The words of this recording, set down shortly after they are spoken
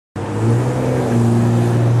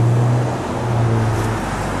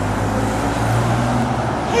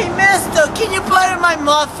butter my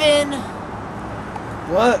muffin?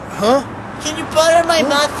 What? Huh? Can you butter my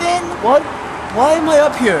muffin? What? Why am I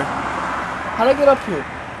up here? How'd I get up here?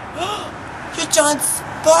 You're John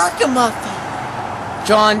Spark-a-Muffin.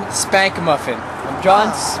 John Spank-a-Muffin. I'm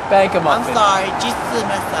John Spank-a-Muffin. I'm sorry, Jesus is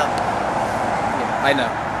messed up. Yeah, I know.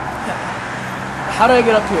 How did I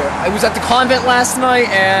get up here? I was at the convent last night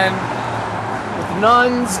and with the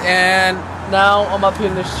nuns, and now I'm up here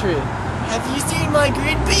in this tree. Have you seen my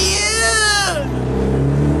green balloon?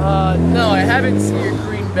 No, I haven't seen your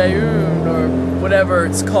green balloon or whatever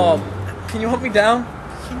it's called. Can you help me down?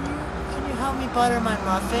 Can you help me butter my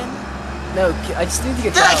muffin? No, I just need to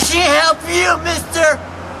get down. That should help you, mister!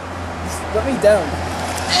 Just let me down.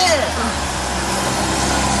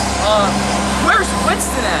 Where's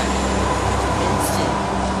Winston at?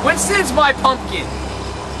 Winston's my pumpkin.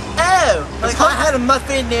 Oh, like I had a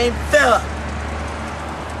muffin named Philip.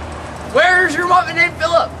 Where's your muffin named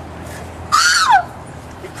Philip?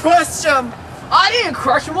 You crushed him. I didn't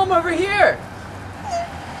crush him, I'm over here.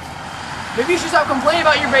 Maybe you should stop complaining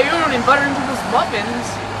about your balloon and butter into those muffins.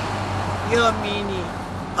 You're a meanie.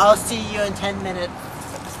 I'll see you in 10 minutes.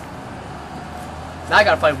 Now I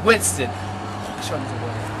gotta find Winston. Show him the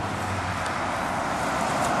way.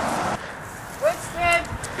 Winston!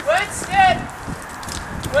 Winston!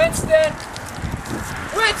 Winston!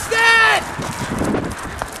 Winston!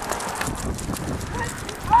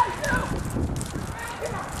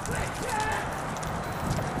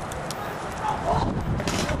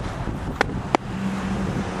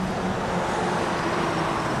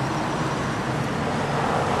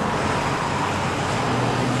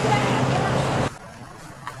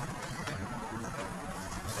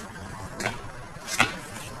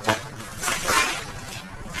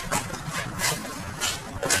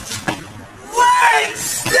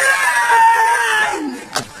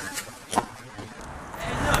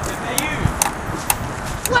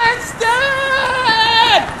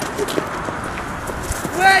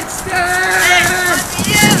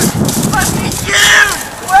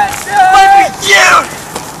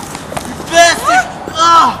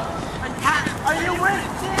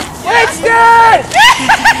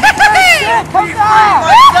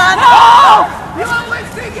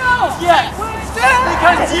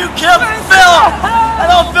 Because you killed Philip! I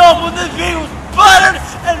don't Philip when this baby was buttered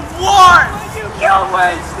and warm! You killed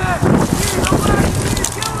Winston!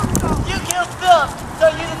 You killed Philip, so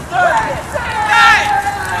you deserve it!